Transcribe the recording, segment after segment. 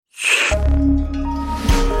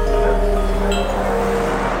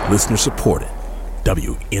Listener supported.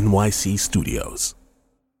 WNYC Studios.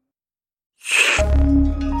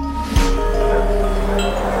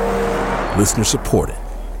 Listener supported.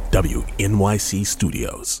 WNYC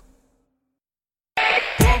Studios.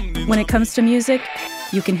 When it comes to music,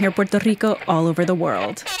 you can hear Puerto Rico all over the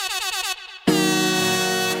world.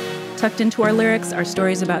 Tucked into our lyrics are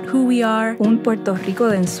stories about who we are, un Puerto Rico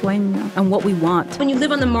de ensueño, and what we want. When you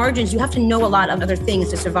live on the margins, you have to know a lot of other things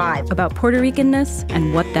to survive. About Puerto Ricanness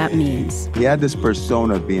and what that means. He had this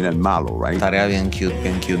persona of being el malo, right? Tarea bien cute,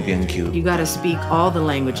 bien cute, bien cute. You gotta speak all the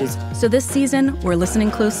languages. So this season, we're listening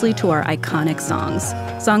closely to our iconic songs.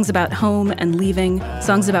 Songs about home and leaving,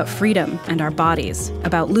 songs about freedom and our bodies,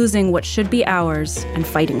 about losing what should be ours and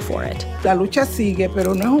fighting for it. La lucha sigue,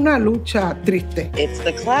 pero no es una lucha triste. It's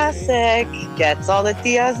the classic, gets all the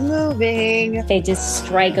tias moving. They just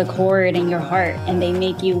strike a chord in your heart and they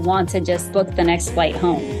make you want to just book the next flight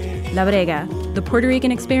home. La Brega, the Puerto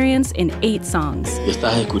Rican experience in 8 songs.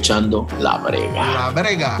 Estás escuchando La Brega. La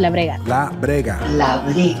Brega. La Brega. La Brega. La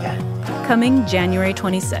Brega. Coming January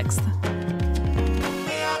 26th.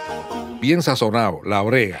 Bien sazonado, La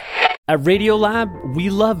Brega. At Radiolab, we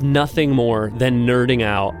love nothing more than nerding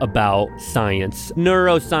out about science,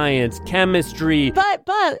 neuroscience, chemistry.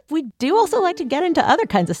 But we do also like to get into other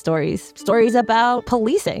kinds of stories. Stories about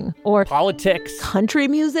policing or politics, country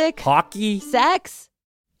music, hockey, sex,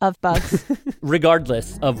 of bugs.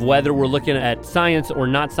 Regardless of whether we're looking at science or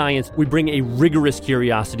not science, we bring a rigorous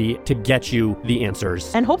curiosity to get you the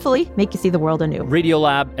answers. And hopefully make you see the world anew.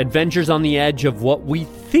 Radiolab, adventures on the edge of what we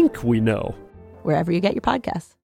think we know. Wherever you get your podcasts.